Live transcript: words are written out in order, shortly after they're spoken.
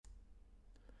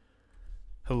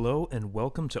Hello and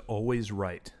welcome to Always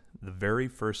Right, the very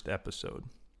first episode.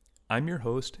 I'm your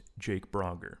host, Jake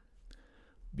Bronger.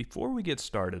 Before we get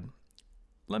started,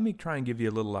 let me try and give you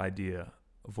a little idea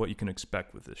of what you can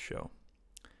expect with this show.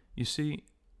 You see,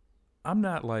 I'm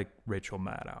not like Rachel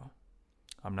Maddow.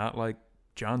 I'm not like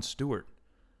Jon Stewart.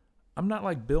 I'm not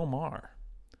like Bill Maher.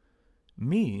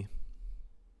 Me,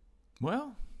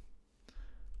 well,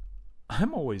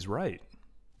 I'm always right.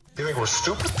 You think we're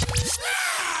stupid?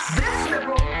 This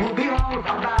liberal will be all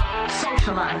about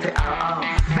socializing,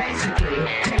 basically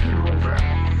taking over,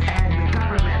 and the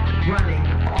government running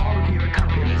all of your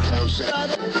companies.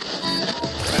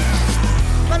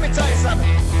 Let me tell you something.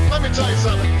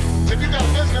 If you got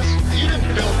a business, you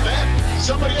didn't build that.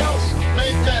 Somebody else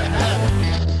made that happen.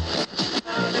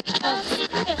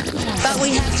 But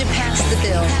we have to pass the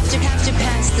bill. We have to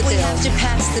pass the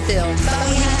bill. But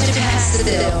we have to pass the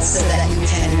bill so that you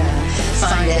can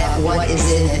find out what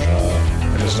is in it.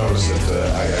 I just noticed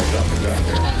that I jumped the gun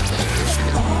here.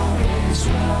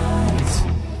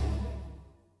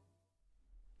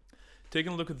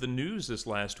 Taking a look at the news this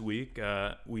last week,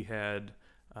 we had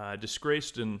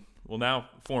disgraced and, now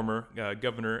former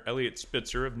Governor Eliot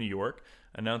Spitzer of New York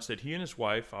announced that he and his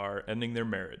wife are ending their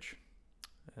marriage.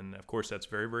 And, of course, that's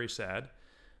very, very sad.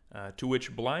 To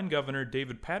which blind Governor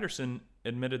David Paterson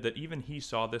admitted that even he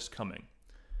saw this coming.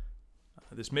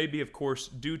 This may be, of course,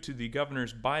 due to the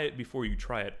governor's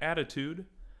buy-it-before-you-try-it attitude,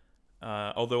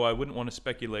 although I wouldn't want to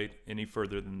speculate any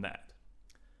further than that.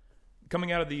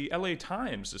 Coming out of the LA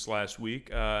Times this last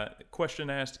week, a question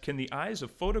asked, can the eyes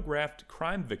of photographed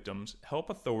crime victims help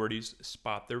authorities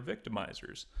spot their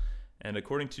victimizers? And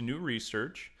according to new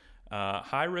research,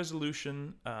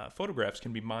 high-resolution photographs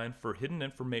can be mined for hidden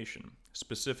information.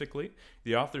 Specifically,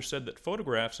 the author said that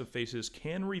photographs of faces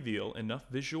can reveal enough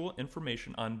visual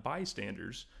information on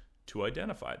bystanders to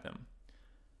identify them.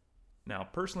 Now,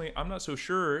 personally, I'm not so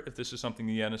sure if this is something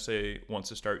the NSA wants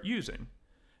to start using,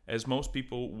 as most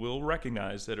people will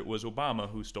recognize that it was Obama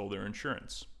who stole their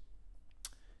insurance.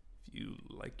 If you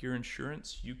like your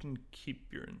insurance, you can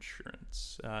keep your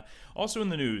insurance. Also in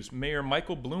the news, Mayor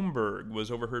Michael Bloomberg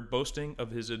was overheard boasting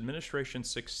of his administration's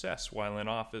success while in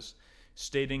office,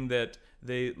 stating that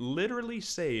they literally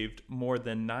saved more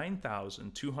than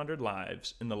 9,200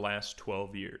 lives in the last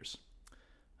 12 years.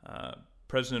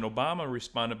 President Obama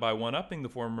responded by one-upping the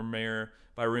former mayor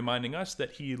by reminding us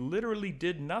that he literally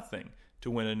did nothing to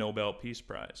win a Nobel Peace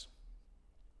Prize.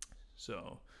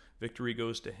 So, victory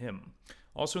goes to him.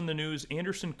 Also in the news,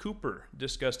 Anderson Cooper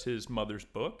discussed his mother's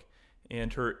book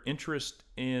and her interest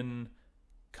in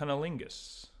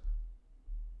cunnilingus.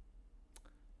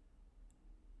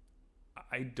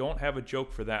 I don't have a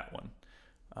joke for that one.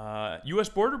 U.S.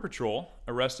 Border Patrol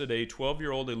arrested a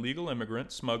 12-year-old illegal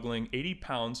immigrant smuggling 80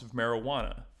 pounds of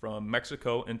marijuana from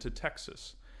Mexico into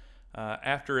Texas.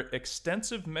 After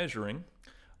extensive measuring,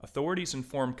 authorities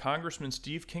informed Congressman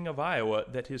Steve King of Iowa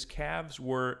that his calves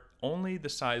were only the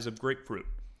size of grapefruit.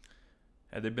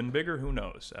 Had they been bigger, who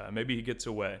knows? Maybe he gets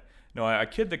away. No, I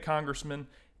kid the congressman.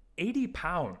 80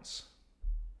 pounds.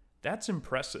 That's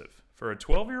impressive. For a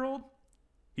 12-year-old,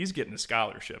 he's getting a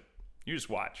scholarship. You just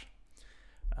watch.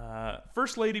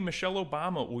 First Lady Michelle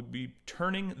Obama will be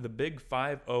turning the big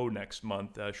 5-0 next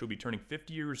month. She'll be turning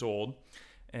 50 years old.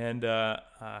 And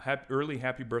early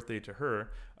happy birthday to her.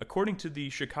 According to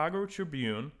the Chicago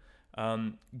Tribune,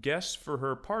 guests for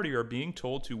her party are being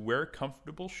told to wear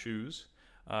comfortable shoes,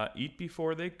 eat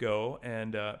before they go,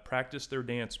 and practice their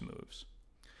dance moves.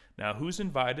 Now, who's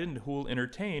invited and who will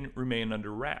entertain remain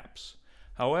under wraps.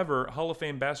 However, Hall of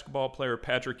Fame basketball player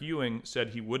Patrick Ewing said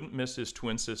he wouldn't miss his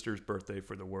twin sister's birthday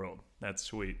for the world. That's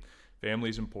sweet.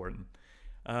 Family's important.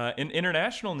 In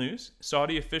international news,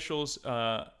 Saudi officials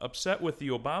upset with the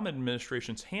Obama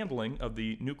administration's handling of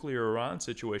the nuclear Iran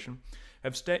situation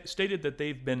have stated that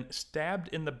they've been stabbed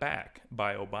in the back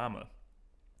by Obama.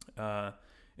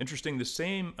 Interesting, the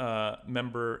same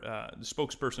member, the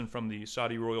spokesperson from the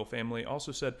Saudi royal family,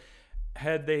 also said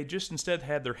had they just instead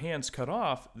had their hands cut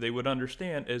off, they would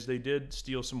understand, as they did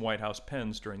steal some White House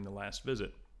pens during the last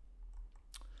visit.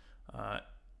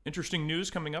 Interesting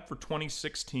news coming up for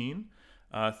 2016.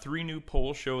 3 new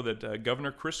polls show that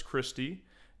Governor Chris Christie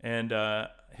and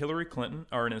Hillary Clinton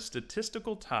are in a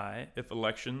statistical tie if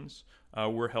elections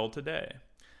were held today.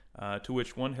 To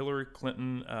which one Hillary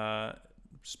Clinton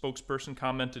spokesperson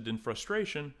commented in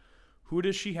frustration, "Who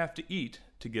does she have to eat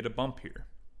to get a bump here?"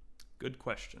 Good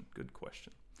question.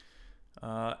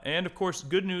 And, of course,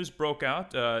 good news broke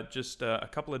out just a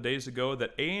couple of days ago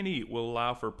that A&E will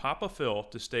allow for Papa Phil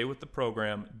to stay with the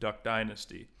program Duck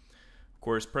Dynasty. Of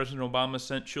course, President Obama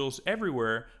sent chills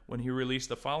everywhere when he released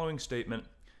the following statement: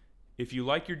 If you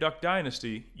like your Duck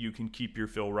Dynasty, you can keep your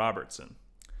Phil Robertson.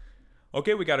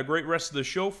 Okay, we got a great rest of the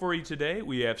show for you today.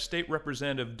 We have State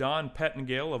Representative Don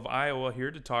Pettengale of Iowa here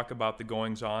to talk about the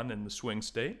goings-on in the swing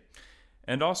state,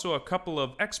 and also a couple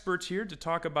of experts here to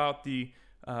talk about the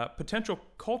potential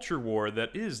culture war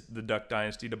that is the Duck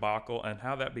Dynasty debacle and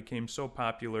how that became so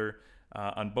popular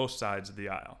on both sides of the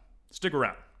aisle. Stick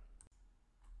around.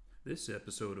 This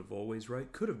episode of Always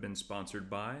Right could have been sponsored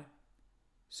by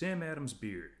Sam Adams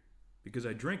Beer, because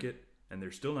I drink it and they're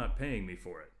still not paying me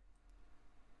for it.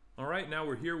 All right, now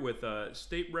we're here with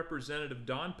State Representative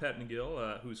Don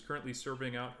Pettengale, who's currently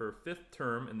serving out her 5th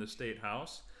term in the State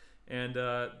House. And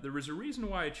there was a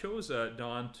reason why I chose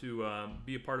Don to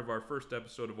be a part of our first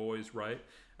episode of Always Right,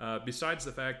 besides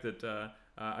the fact that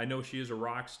I know she is a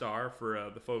rock star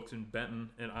for the folks in Benton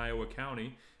and Iowa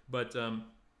County, but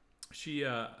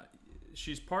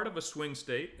she's part of a swing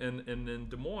state, and in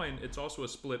Des Moines, it's also a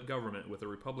split government with a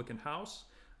Republican House,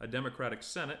 a Democratic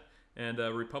Senate, and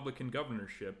a Republican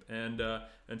governorship, and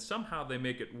somehow they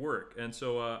make it work. And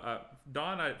so,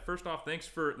 Don, first off, thanks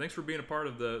for being a part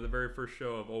of the very first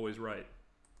show of Always Right.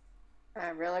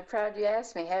 I'm really proud you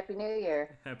asked me. Happy New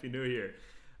Year. Happy New Year.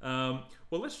 Well,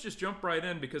 let's just jump right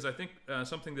in, because I think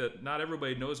something that not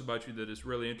everybody knows about you that is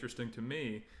really interesting to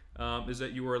me is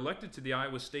that you were elected to the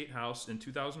Iowa State House in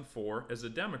 2004 as a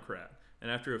Democrat,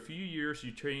 and after a few years,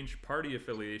 you changed party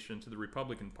affiliation to the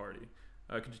Republican Party.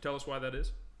 Could you tell us why that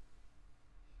is?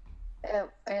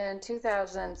 In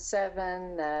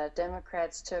 2007, the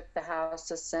Democrats took the House,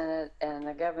 the Senate, and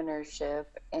the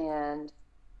governorship, and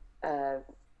a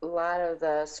lot of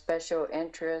the special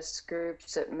interest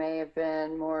groups that may have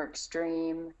been more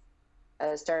extreme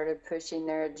started pushing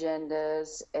their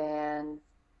agendas, and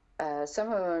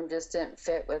some of them just didn't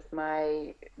fit with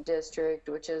my district,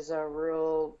 which is a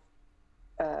rural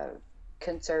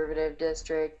conservative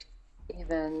district,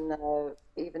 even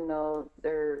though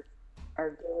there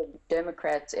are good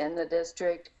Democrats in the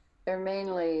district. They're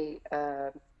mainly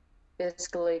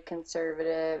fiscally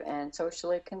conservative and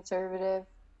socially conservative.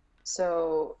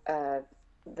 So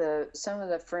some of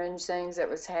the fringe things that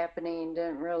was happening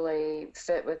didn't really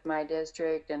fit with my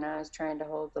district, and I was trying to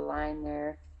hold the line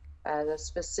there. The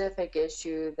specific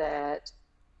issue that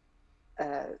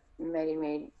made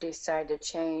me decide to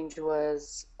change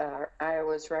was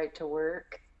Iowa's right to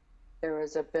work. There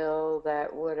was a bill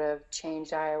that would have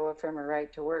changed Iowa from a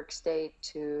right to work state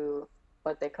to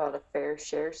what they called a fair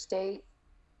share state.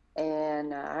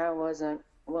 And I wasn't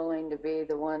willing to be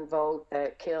the one vote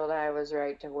that killed Iowa's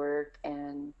right to work.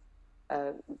 And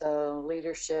the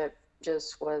leadership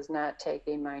just was not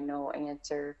taking my no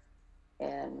answer.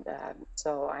 And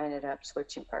so I ended up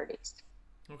switching parties.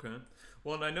 Okay.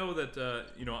 Well, and I know that,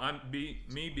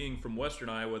 me being from Western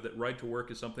Iowa, that right to work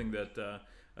is something that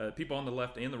people on the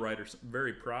left and the right are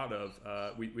very proud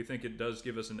of. We think it does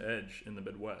give us an edge in the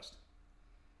Midwest.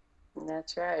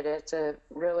 That's right. It's a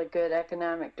really good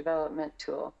economic development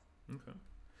tool. Okay.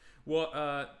 Well,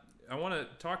 I want to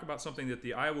talk about something that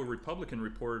the Iowa Republican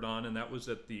reported on, and that was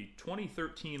that the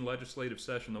 2013 legislative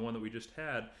session, the one that we just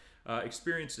had,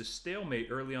 experienced a stalemate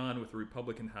early on with the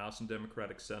Republican House and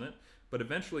Democratic Senate, but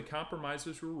eventually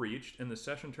compromises were reached, and the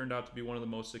session turned out to be one of the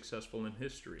most successful in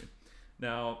history.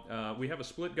 Now, we have a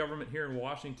split government here in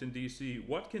Washington, D.C.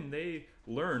 What can they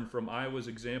learn from Iowa's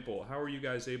example? How are you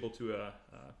guys able to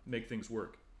make things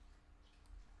work?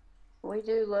 We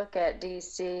do look at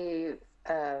D.C.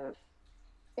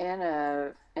 In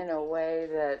a way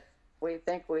that we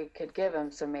think we could give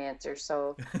them some answers.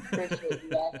 So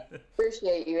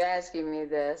appreciate you asking me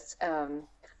this. A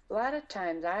lot of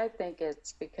times I think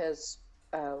it's because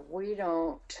we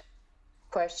don't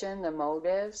question the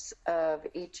motives of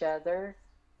each other.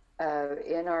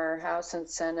 In our House and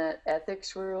Senate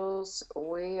ethics rules,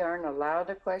 we aren't allowed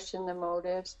to question the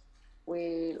motives.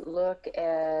 We look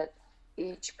at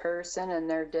each person in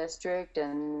their district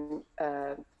and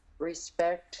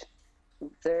respect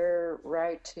their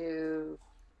right to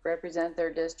represent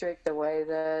their district the way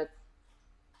that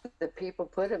the people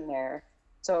put them there.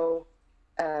 So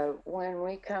when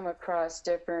we come across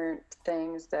different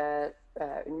things that,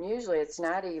 and usually it's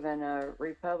not even a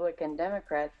Republican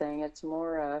Democrat thing, it's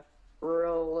more a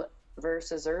rural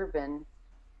versus urban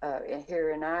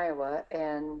here in Iowa,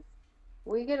 and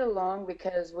we get along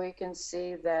because we can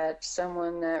see that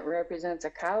someone that represents a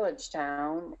college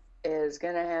town is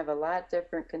going to have a lot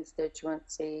different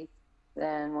constituency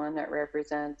than one that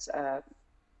represents a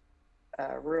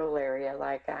rural area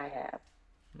like I have.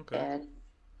 Okay. And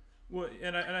well,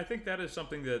 and I think that is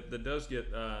something that does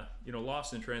get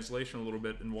lost in translation a little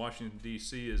bit in Washington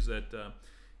D.C. is that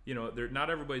they're not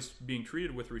everybody's being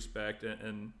treated with respect.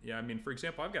 And yeah, I mean, for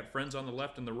example, I've got friends on the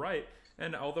left and the right,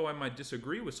 and although I might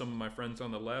disagree with some of my friends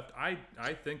on the left, I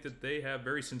think that they have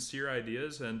very sincere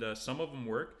ideas, and some of them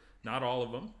work, not all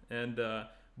of them. And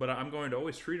but I'm going to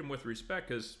always treat them with respect,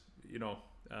 because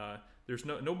there's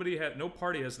no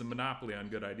party has the monopoly on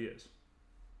good ideas.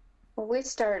 Well, we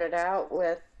started out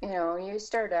with, you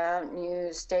start out and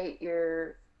you state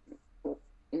your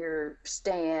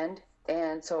stand,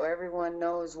 and so everyone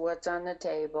knows what's on the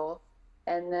table.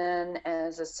 And then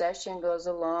as the session goes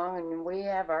along and we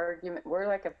have argument, we're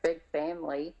like a big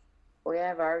family. We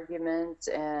have arguments,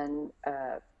 and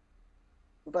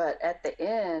but at the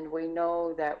end we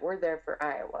know that we're there for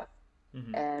Iowa.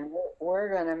 Mm-hmm. And we're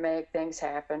going to make things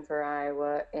happen for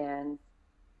Iowa. And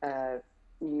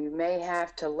you may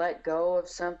have to let go of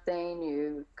something.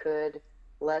 You could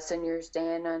lessen your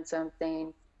stand on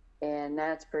something. And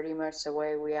that's pretty much the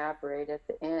way we operate. At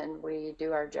the end, we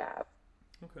do our job.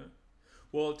 Okay.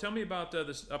 Well, tell me about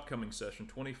this upcoming session,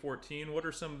 2014. What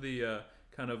are some of the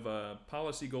kind of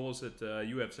policy goals that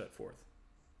you have set forth?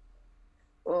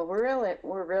 Well,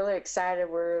 we're really excited.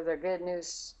 We're the good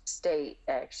news state,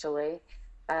 actually.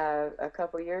 A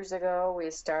couple years ago, we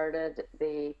started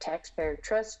the Taxpayer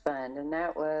Trust Fund, and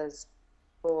that was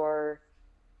for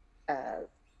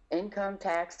income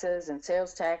taxes and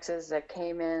sales taxes that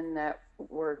came in that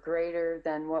were greater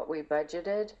than what we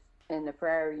budgeted in the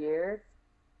prior year.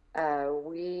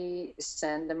 We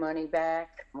send the money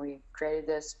back. We created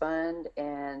this fund,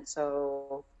 and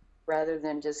so rather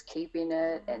than just keeping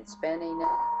it and spending it,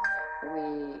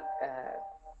 we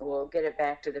will get it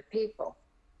back to the people.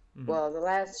 Mm-hmm. Well, the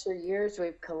last 3 years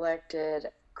we've collected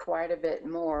quite a bit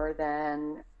more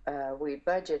than we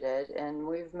budgeted, and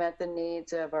we've met the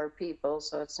needs of our people,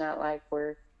 so it's not like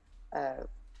we're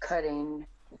cutting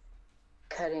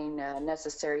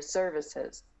necessary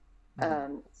services.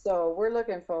 Mm-hmm. So we're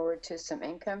looking forward to some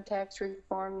income tax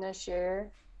reform this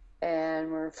year, and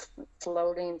we're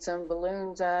floating some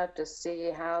balloons up to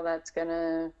see how that's going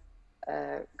to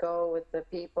go with the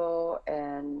people.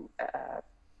 And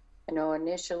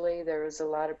initially there was a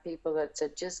lot of people that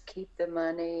said just keep the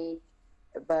money,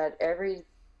 but every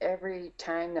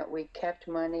time that we kept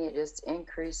money, it just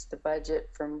increased the budget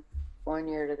from one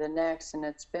year to the next, and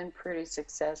it's been pretty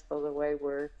successful the way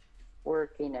we're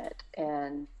working it.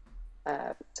 And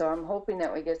so I'm hoping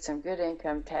that we get some good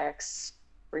income tax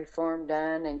reform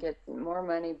done and get more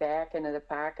money back into the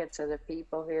pockets of the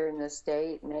people here in the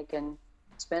state, and they can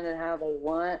spend it how they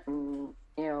want, and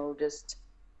just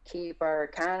keep our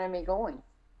economy going.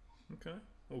 Okay.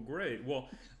 Well, great. Well,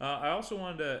 I also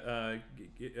wanted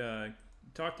to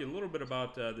talk to you a little bit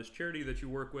about this charity that you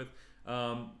work with,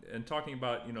 and talking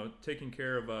about taking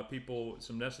care of people with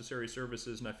some necessary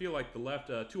services. And I feel like the left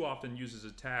too often uses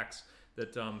a tax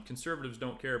that conservatives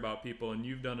don't care about people, and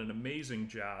you've done an amazing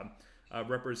job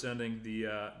representing the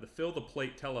Fill the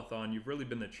Plate Telethon. You've really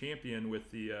been the champion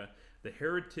with the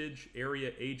Heritage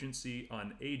Area Agency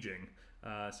on Aging.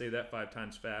 Say that 5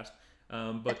 times fast.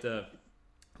 But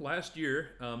last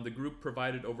year, the group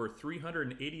provided over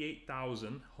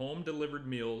 388,000 home-delivered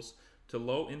meals to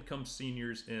low-income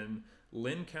seniors in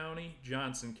Lynn County,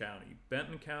 Johnson County,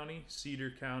 Benton County,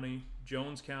 Cedar County,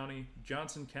 Jones County,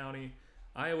 Johnson County,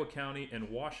 Iowa County, and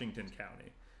Washington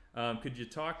County. Could you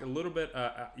talk a little bit?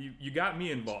 You got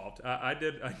me involved. I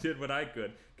did what I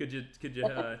could. Could you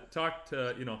talk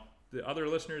to the other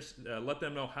listeners? Let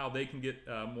them know how they can get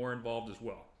more involved as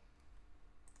well.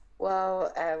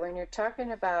 Well, when you're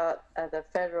talking about the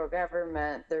federal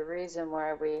government, the reason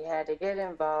why we had to get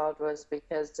involved was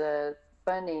because the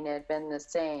funding had been the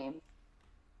same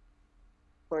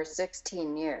for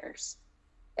 16 years.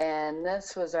 And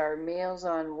this was our Meals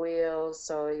on Wheels,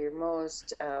 so your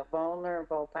most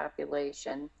vulnerable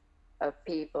population of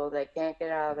people that can't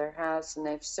get out of their house, and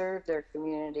they've served their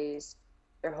communities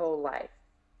their whole life.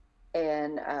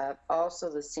 And also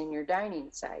the senior dining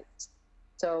sites.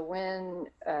 So when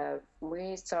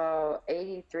we saw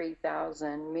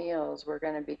 83,000 meals were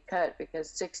going to be cut because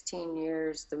 16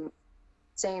 years, the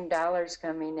same dollars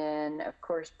coming in, of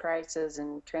course, prices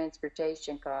and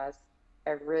transportation costs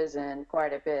have risen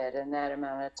quite a bit in that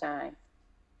amount of time.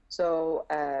 So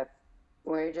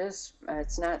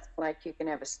it's not like you can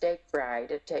have a steak fry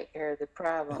to take care of the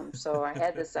problem. So I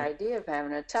had this idea of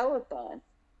having a telethon,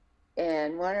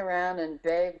 and went around and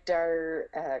begged our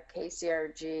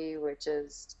KCRG, which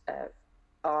is an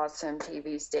awesome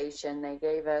TV station. They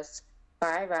gave us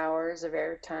 5 hours of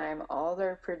airtime, all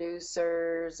their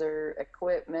producers, their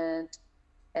equipment,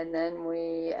 and then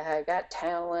we got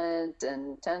talent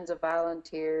and tons of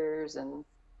volunteers, and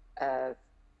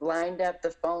lined up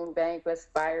the phone bank with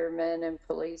firemen and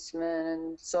policemen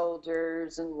and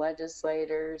soldiers and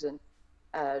legislators and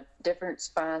different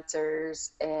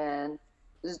sponsors, and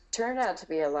it turned out to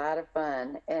be a lot of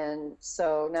fun. And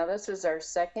so now this is our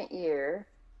second year,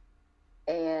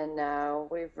 and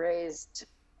we've raised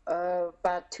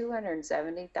about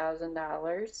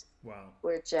 $270,000. Wow.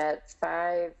 Which at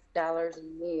 $5 a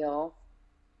meal,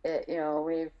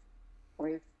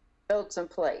 we've filled some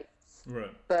plates.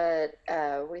 Right. But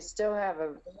we still have a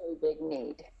very big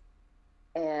need.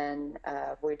 And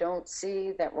we don't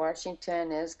see that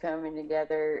Washington is coming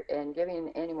together and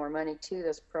giving any more money to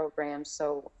this program.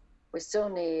 So we still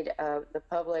need the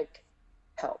public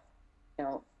help.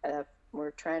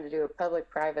 We're trying to do a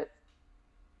public-private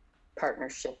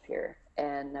partnership here.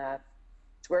 And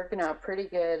it's working out pretty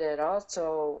good. It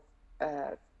also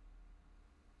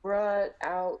brought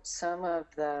out some of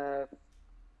the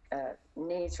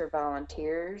needs for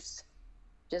volunteers,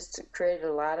 just created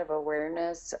a lot of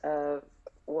awareness of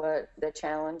what the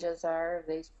challenges are of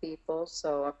these people.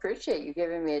 So I appreciate you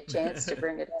giving me a chance to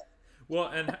bring it up. Well,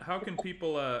 and how can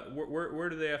people? Where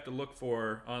do they have to look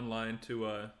for online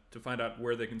to find out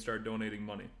where they can start donating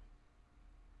money?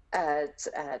 It's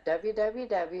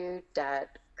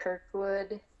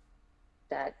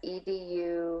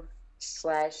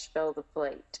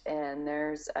www.kirkwood.edu/filltheplate, and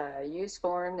there's a use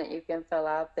form that you can fill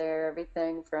out there.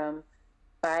 Everything from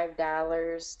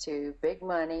 $5 to big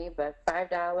money, but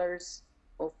 $5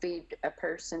 will feed a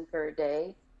person per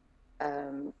day.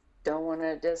 Don't want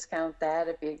to discount that.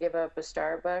 If you give up a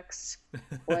Starbucks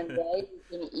one day,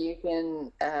 you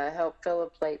can help fill a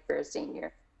plate for a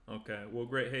senior. Okay, well,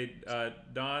 great. Hey,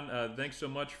 Dawn, thanks so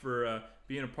much for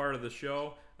being a part of the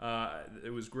show.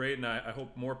 It was great, and I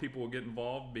hope more people will get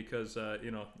involved because,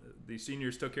 the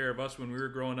seniors took care of us when we were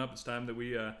growing up. It's time that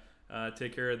we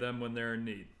take care of them when they're in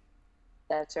need.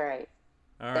 That's right.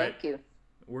 All Thank right. you.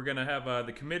 We're going to have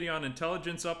the Committee on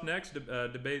Intelligence up next,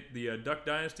 debate the Duck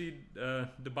Dynasty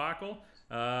debacle,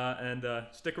 and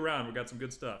stick around. We got some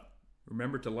good stuff.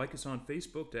 Remember to like us on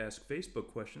Facebook to ask Facebook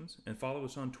questions, and follow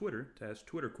us on Twitter to ask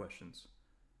Twitter questions.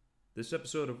 This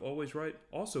episode of Always Right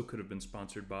also could have been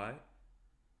sponsored by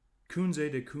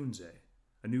Kunze de Kunze,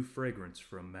 a new fragrance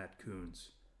from Matt Kunze.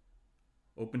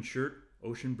 Open shirt,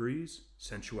 ocean breeze,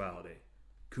 sensuality.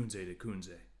 Kunze de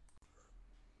Kunze.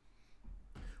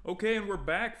 Okay, and we're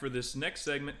back for this next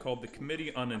segment called the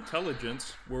Committee on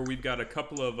Intelligence, where we've got a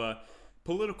couple of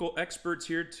political experts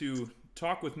here to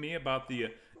talk with me about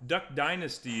the Duck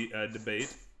Dynasty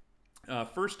debate.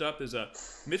 First up is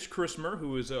Mitch Christmer,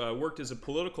 who has worked as a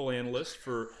political analyst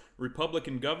for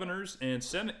Republican governors and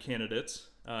Senate candidates.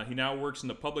 He now works in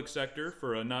the public sector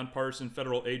for a nonpartisan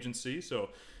federal agency, so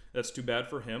that's too bad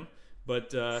for him.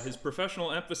 But his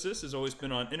professional emphasis has always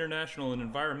been on international and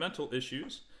environmental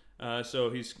issues. So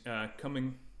he's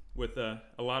coming with a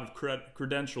lot of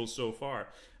credentials so far.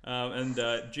 And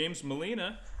James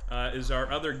Molina is our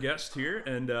other guest here,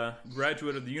 and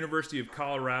graduate of the University of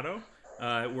Colorado,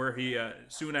 where he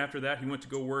soon after that he went to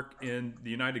go work in the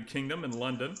United Kingdom in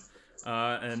London,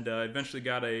 and eventually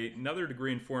got another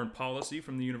degree in foreign policy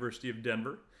from the University of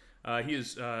Denver. He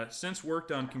has since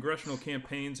worked on congressional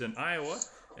campaigns in Iowa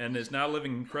and is now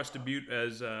living in Crested Butte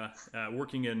as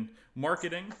working in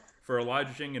marketing for a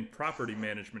lodging and property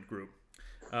management group.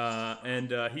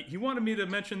 And he wanted me to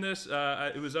mention this,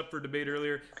 it was up for debate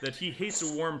earlier, that he hates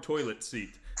a warm toilet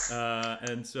seat.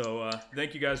 And so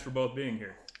thank you guys for both being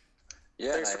here.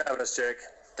 Yeah, Thanks for having us, Jake.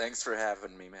 Thanks for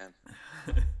having me, man.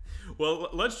 Well,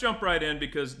 let's jump right in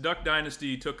because Duck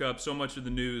Dynasty took up so much of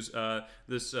the news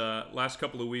this last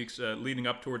couple of weeks leading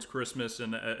up towards Christmas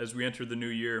and as we enter the new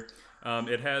year.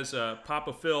 It has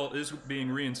Papa Phil is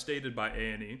being reinstated by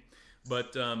A&E,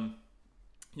 but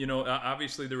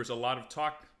obviously there was a lot of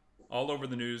talk all over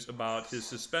the news about his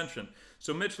suspension.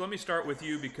 So Mitch, let me start with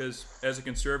you because as a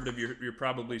conservative, you're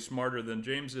probably smarter than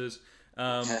James is.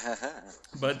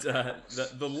 But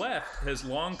the left has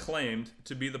long claimed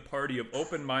to be the party of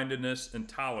open-mindedness and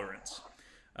tolerance.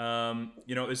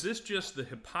 Is this just the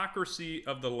hypocrisy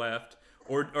of the left,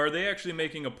 or are they actually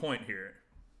making a point here?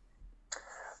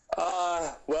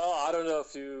 Well, I don't know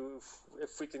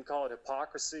if we can call it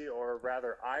hypocrisy or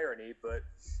rather irony, but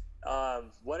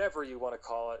whatever you want to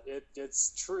call it,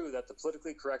 it's true that the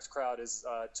politically correct crowd is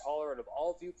tolerant of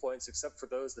all viewpoints except for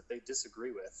those that they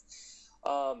disagree with.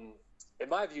 In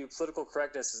my view, political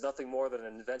correctness is nothing more than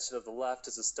an invention of the left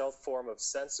as a stealth form of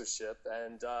censorship,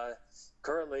 and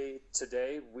currently,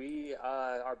 today, we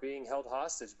are being held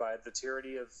hostage by the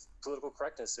tyranny of political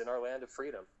correctness in our land of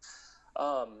freedom.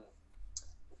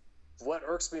 what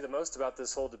irks me the most about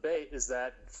this whole debate is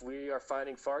that we are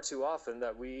finding far too often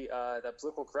that that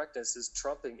political correctness is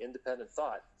trumping independent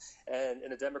thought. And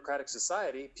in a democratic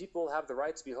society, people have the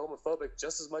right to be homophobic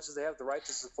just as much as they have the right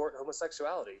to support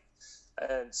homosexuality.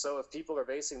 And so if people are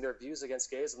basing their views against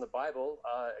gays on the Bible,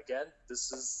 again,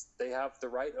 they have the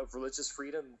right of religious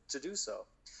freedom to do so.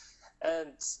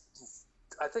 And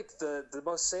I think the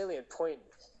most salient point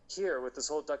here with this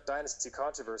whole Duck Dynasty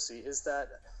controversy is that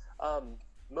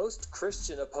most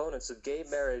Christian opponents of gay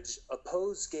marriage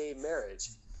oppose gay marriage,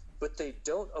 but they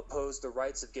don't oppose the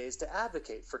rights of gays to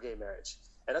advocate for gay marriage.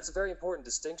 And that's a very important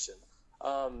distinction.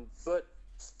 But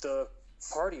the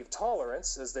Party of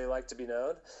Tolerance, as they like to be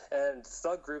known, and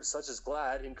thug groups such as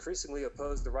GLAAD increasingly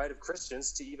oppose the right of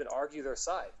Christians to even argue their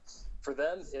side. For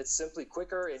them, it's simply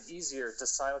quicker and easier to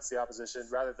silence the opposition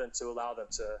rather than to allow them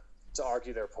to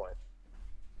argue their point.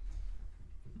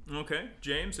 Okay.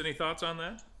 James, any thoughts on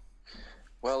that?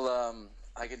 Well,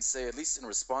 I can say, at least in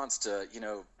response to,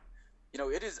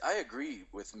 it is, I agree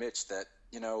with Mitch that,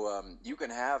 you can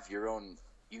have your own,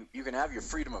 you can have your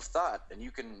freedom of thought, and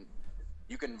you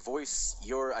can voice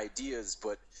your ideas,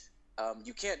 but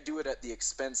you can't do it at the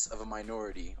expense of a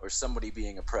minority or somebody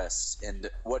being oppressed. And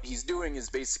what he's doing is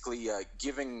basically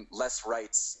giving less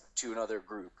rights to another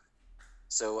group.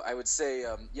 So I would say,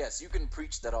 yes, you can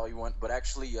preach that all you want, but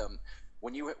actually,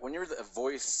 when you're the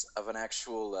voice of an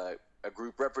actual a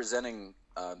group representing,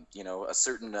 a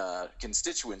certain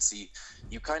constituency,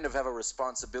 you kind of have a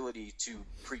responsibility to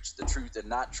preach the truth and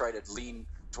not try to lean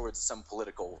towards some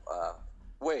political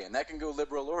way, and that can go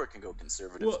liberal or it can go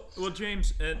conservative. Well,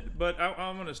 James, but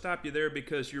I'm going to stop you there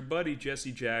because your buddy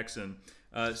Jesse Jackson,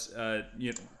 you said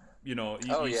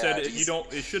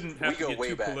it shouldn't have to get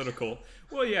too political.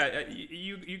 Well, yeah,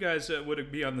 you guys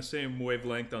would be on the same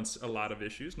wavelength on a lot of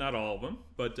issues, not all of them,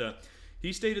 but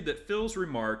he stated that Phil's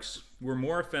remarks were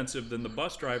more offensive than the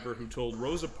bus driver who told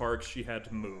Rosa Parks she had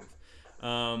to move.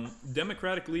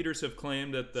 Democratic leaders have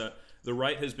claimed that the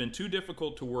right has been too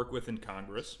difficult to work with in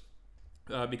Congress.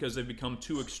 Because they've become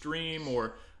too extreme,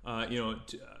 or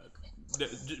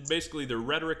basically their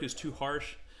rhetoric is too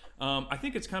harsh. I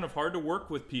think it's kind of hard to work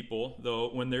with people,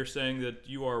 though, when they're saying that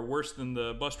you are worse than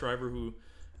the bus driver who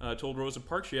told Rosa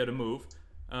Parks she had to move.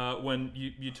 When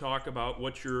you talk about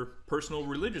what your personal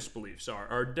religious beliefs are.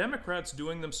 Are Democrats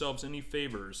doing themselves any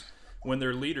favors when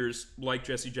their leaders, like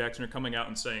Jesse Jackson, are coming out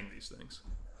and saying these things?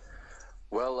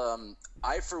 Well,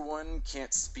 I, for one,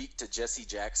 can't speak to Jesse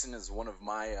Jackson as one of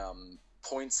my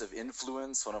points of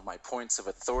influence, one of my points of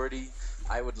authority.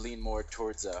 I would lean more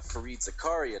towards a Fareed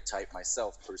Zakaria type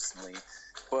myself, personally.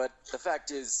 But the fact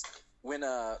is, when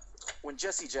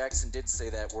Jesse Jackson did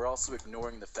say that, we're also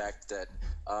ignoring the fact that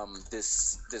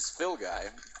this Phil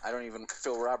guy,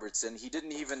 Phil Robertson, he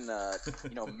didn't even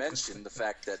mention the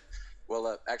fact that,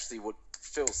 actually what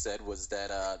Phil said was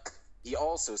that he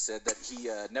also said that he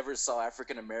never saw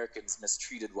African Americans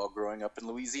mistreated while growing up in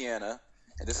Louisiana.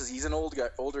 And he's an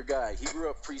older guy. He grew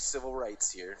up pre-civil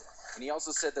rights here. And he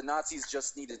also said the Nazis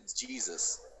just needed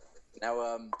Jesus.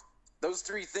 Now, those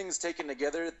three things taken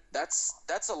together, that's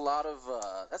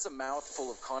a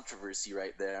mouthful of controversy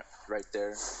right there.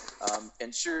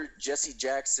 And sure, Jesse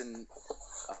Jackson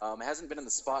hasn't been in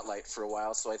the spotlight for a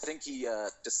while, so I think he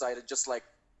decided, just like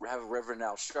have Reverend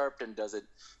Al Sharpton does it,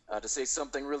 to say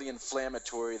something really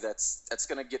inflammatory that's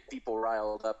going to get people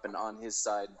riled up and on his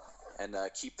side, and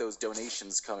keep those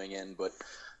donations coming in. But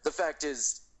the fact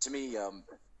is, to me,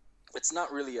 it's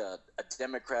not really a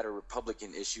Democrat or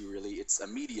Republican issue, really. It's a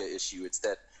media issue. It's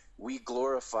that we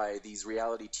glorify these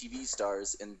reality TV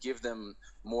stars and give them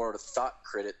more thought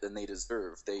credit than they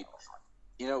deserve.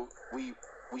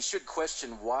 We should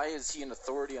question, why is he an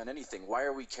authority on anything? Why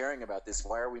are we caring about this?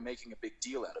 Why are we making a big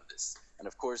deal out of this? And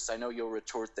of course, I know you'll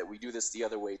retort that we do this the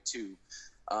other way too.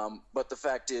 But the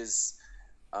fact is,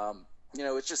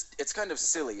 it's kind of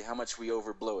silly how much we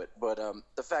overblow it. But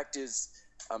the fact is,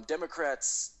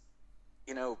 Democrats,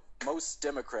 most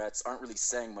Democrats aren't really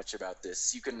saying much about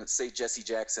this. You can say Jesse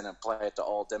Jackson and apply it to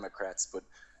all Democrats, but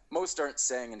most aren't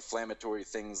saying inflammatory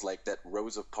things like that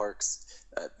Rosa Parks,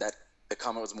 that the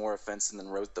comment was more offensive than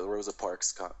Rosa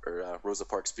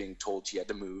Parks being told she had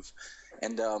to move.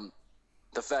 And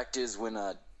the fact is, when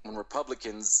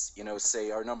Republicans,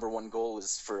 say our number one goal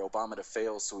is for Obama to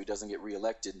fail so he doesn't get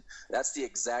reelected, that's the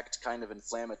exact kind of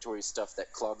inflammatory stuff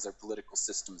that clogs our political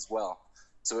system as well.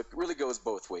 So it really goes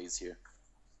both ways here.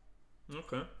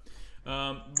 Okay.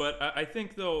 But I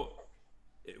think, though,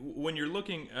 when you're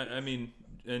looking,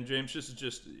 and James, this is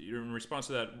just in response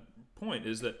to that point,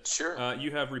 is that sure.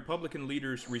 You have Republican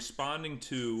leaders responding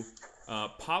to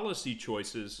policy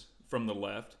choices from the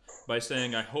left by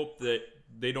saying, I hope that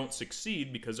they don't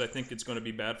succeed, because I think it's going to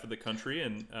be bad for the country.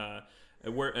 And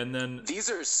then these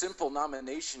are simple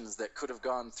nominations that could have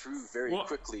gone through very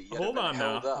quickly. Yet hold on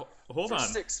now. Hold on.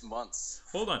 6 months.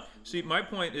 Hold on. See, my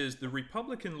point is the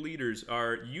Republican leaders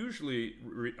are usually,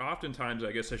 oftentimes,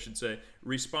 I guess I should say,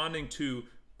 responding to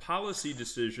policy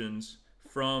decisions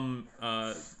from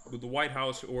the White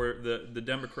House or the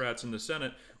Democrats in the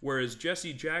Senate, whereas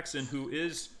Jesse Jackson, who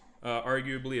is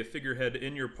arguably a figurehead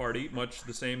in your party, much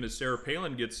the same as Sarah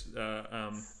Palin gets, in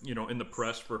the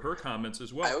press for her comments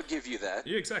as well. I would give you that.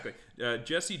 Yeah, exactly.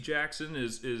 Jesse Jackson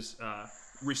is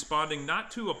responding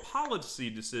not to a policy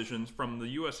decisions from the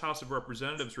U.S. House of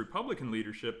Representatives Republican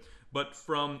leadership, but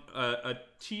from a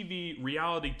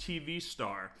reality TV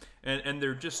star. And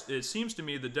they're just, it seems to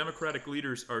me the Democratic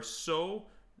leaders are so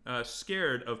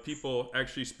scared of people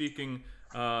actually speaking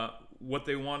what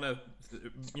they want to,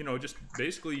 just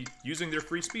basically using their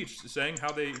free speech, saying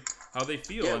how they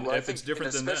feel, yeah, and well, if it's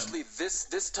different than them. Especially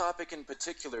this topic in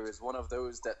particular is one of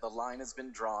those that the line has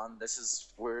been drawn. This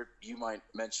is where you might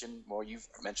mention, or you've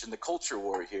mentioned the culture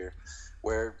war here,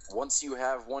 where once you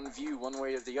have one view one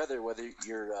way or the other, whether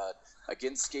you're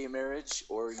against gay marriage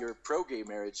or you're pro-gay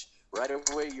marriage, right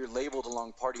away you're labeled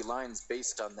along party lines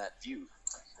based on that view.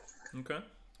 Okay.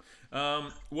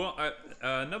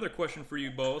 Another question for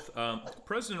you both.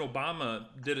 President Obama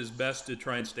did his best to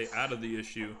try and stay out of the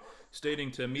issue,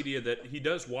 stating to media that he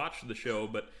does watch the show,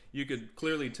 but you could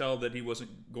clearly tell that he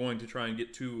wasn't going to try and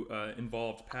get too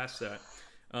involved past that.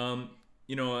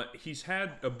 He's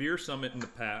had a beer summit in the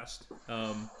past.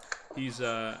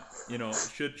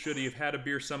 Should he have had a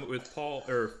beer summit with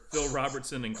Phil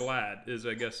Robertson and GLAAD is,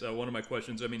 I guess, one of my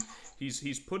questions. I mean,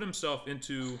 he's put himself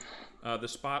into the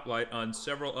spotlight on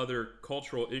several other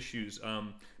cultural issues.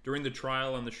 During the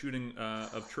trial on the shooting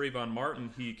of Trayvon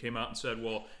Martin, he came out and said,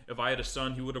 well, if I had a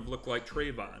son, he would have looked like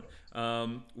Trayvon.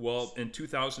 In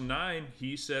 2009,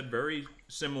 he said very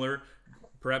similar,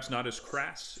 perhaps not as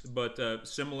crass, but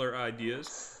similar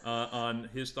ideas on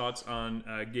his thoughts on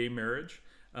gay marriage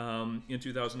in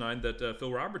 2009 that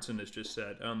Phil Robertson has just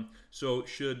said. So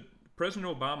should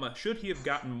President Obama, should he have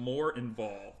gotten more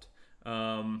involved?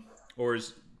 Or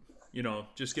is,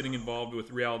 just getting involved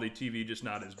with reality TV just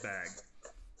not his bag?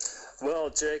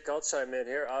 Well, Jake, I'll chime in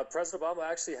here. President Obama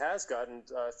actually has gotten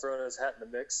thrown his hat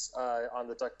in the mix on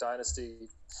the Duck Dynasty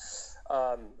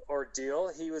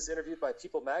ordeal. He was interviewed by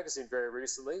People magazine very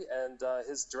recently, and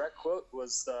his direct quote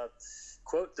was,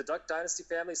 quote, "The Duck Dynasty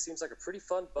family seems like a pretty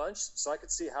fun bunch, so I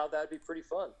could see how that'd be pretty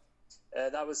fun."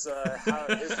 And that was how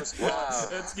his response. Wow.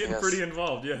 That's getting pretty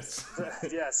involved, yes.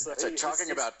 Yes. So it's like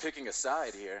talking about picking a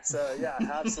side here. So, yeah,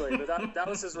 absolutely. But that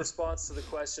was his response to the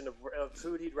question of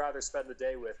who he'd rather spend the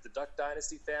day with, the Duck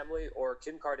Dynasty family or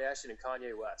Kim Kardashian and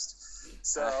Kanye West.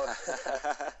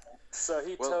 So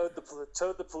he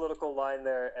towed the political line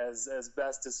there as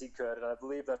best as he could, and I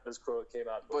believe that his quote came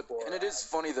out before. And it is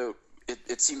funny, though,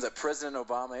 it seems that President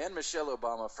Obama and Michelle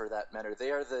Obama, for that matter,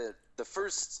 they are the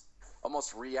first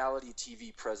almost reality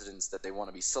TV presidents that they want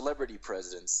to be, celebrity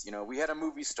presidents. We had a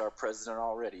movie star president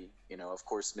already, of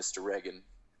course, Mr. Reagan,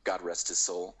 God rest his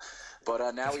soul.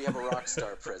 But now we have a rock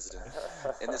star president.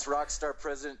 And this rock star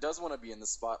president does want to be in the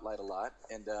spotlight a lot,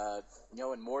 and,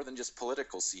 in more than just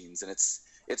political scenes. And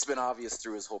it's been obvious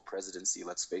through his whole presidency,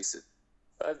 let's face it.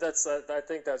 I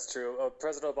think that's true.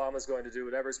 President Obama is going to do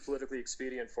whatever is politically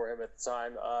expedient for him at the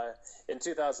time. In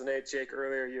 2008, Jake,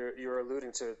 earlier you were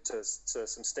alluding to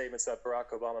some statements that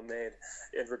Barack Obama made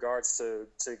in regards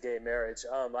to gay marriage.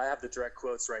 I have the direct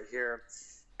quotes right here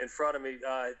in front of me.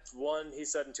 One, he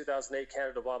said in 2008,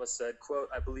 candidate Obama said, quote,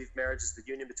 "I believe marriage is the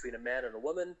union between a man and a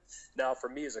woman. Now, for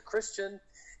me as a Christian,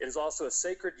 it is also a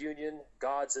sacred union.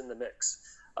 God's in the mix."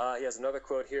 He has another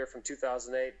quote here from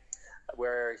 2008.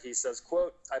 Where he says,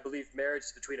 quote, "I believe marriage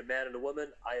is between a man and a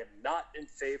woman. I am not in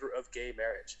favor of gay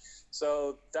marriage."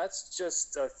 So that's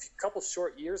just a couple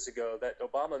short years ago that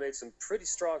Obama made some pretty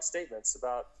strong statements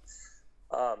about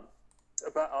on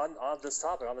this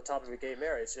topic, on the topic of gay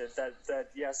marriage.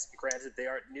 That yes, granted, they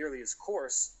aren't nearly as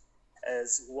coarse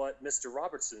as what Mr.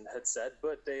 Robertson had said,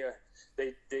 but they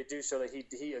do show that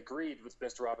he agreed with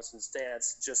Mr. Robertson's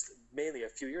stance just mainly a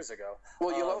few years ago.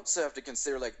 Well, you'll also have to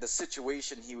consider the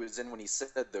situation he was in when he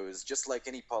said those. Just like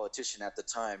any politician at the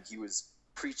time, he was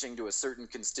preaching to a certain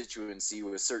constituency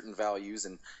with certain values,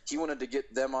 and he wanted to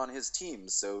get them on his team.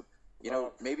 So,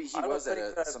 maybe he was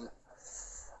at some.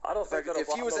 I don't think that if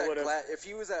he was Obama would have. If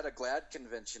he was at a GLAAD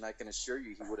convention, I can assure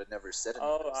you he would have never said any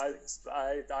of those things.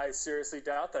 I seriously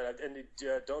doubt that. And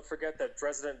don't forget that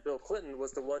President Bill Clinton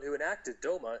was the one who enacted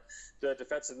DOMA, the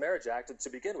Defense of Marriage Act, to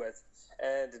begin with.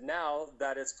 And now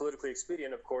that it's politically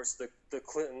expedient, of course, the the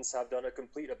Clintons have done a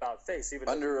complete about-face, even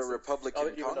under though a Republican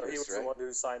even though he Congress, was right? the one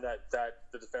who signed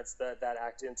that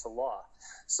act into law.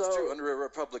 So It's true, under a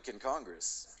Republican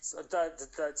Congress. so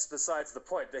that's besides the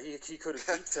point. That he could have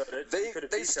vetoed it. He could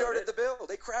have They vetoed started it. the bill.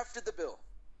 They crafted the bill.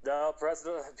 No,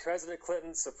 President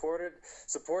Clinton supported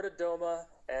DOMA,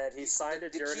 and he signed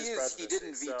it during his presidency. He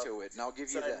didn't veto it, and I'll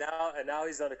give you that. Now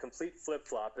he's done a complete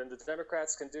flip-flop, and the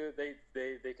Democrats can do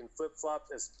they can flip-flop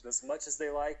as much as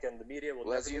they like, and the media will.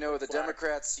 Well, as you know, the flag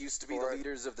Democrats used to be the for it.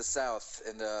 leaders of the South,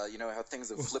 and you know how things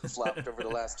have flip-flopped over the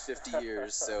last 50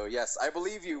 years. So yes, I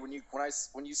believe you when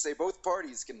you say both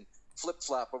parties can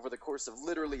flip-flop over the course of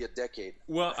literally a decade.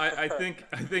 Well, I think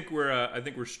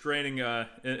we're straining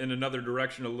in another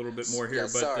direction a little bit more here. Yeah,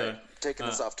 but sorry, taking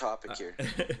this off topic here.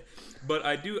 But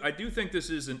I do think this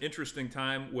is an interesting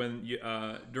time when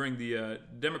during the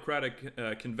Democratic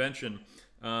convention,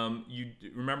 you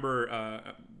remember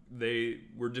they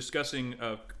were discussing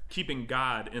keeping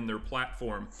God in their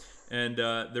platform, and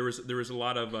there was a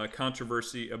lot of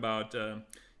controversy about.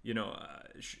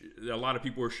 A lot of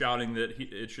people were shouting that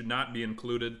it should not be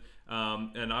included,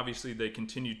 and obviously they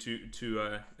continue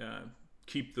to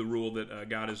keep the rule that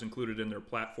God is included in their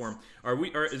platform.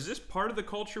 Is this part of the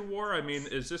culture war? I mean,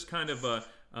 is this kind of a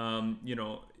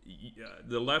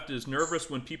the left is nervous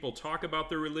when people talk about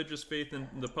their religious faith in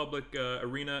the public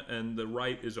arena, and the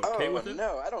right is okay with it?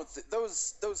 No, I don't think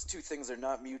those two things are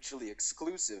not mutually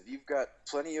exclusive. You've got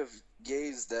plenty of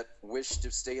gays that wish to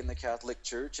stay in the Catholic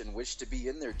Church and wish to be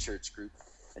in their church group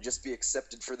and just be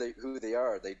accepted for who they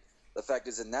are. The fact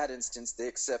is, in that instance, they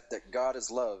accept that God is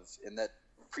love and that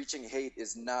preaching hate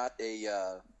is not a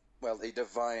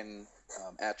divine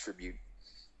attribute.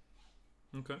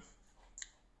 Okay.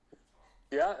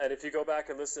 Yeah, and if you go back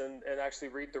and listen and actually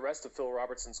read the rest of Phil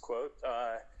Robertson's quote,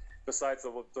 besides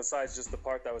just the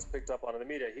part that was picked up on in the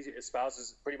media, he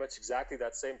espouses pretty much exactly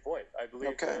that same point. I believe.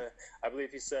 Okay. I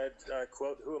believe he said,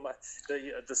 "quote Who am I?"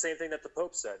 The same thing that the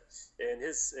Pope said in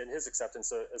his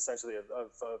acceptance, essentially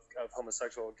of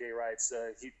homosexual gay rights.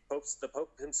 The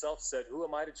Pope himself said, "Who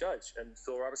am I to judge?" And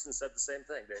Phil Robertson said the same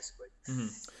thing, basically. Mm-hmm.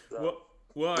 So,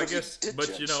 well, I guess,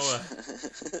 but you know.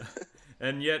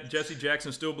 And yet, Jesse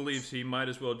Jackson still believes he might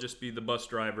as well just be the bus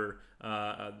driver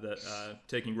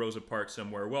taking Rosa Parks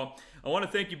somewhere. Well, I want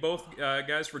to thank you both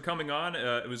guys for coming on.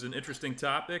 It was an interesting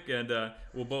topic, and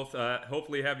we'll both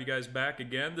hopefully have you guys back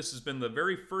again. This has been the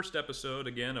very first episode,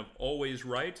 again, of Always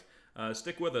Right.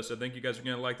 Stick with us. I think you guys are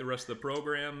going to like the rest of the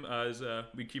program as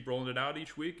we keep rolling it out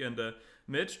each week. And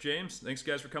Mitch, James, thanks,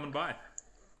 guys, for coming by.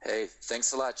 Hey,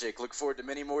 thanks a lot, Jake. Look forward to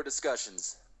many more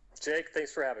discussions. Jake,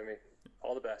 thanks for having me.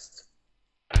 All the best.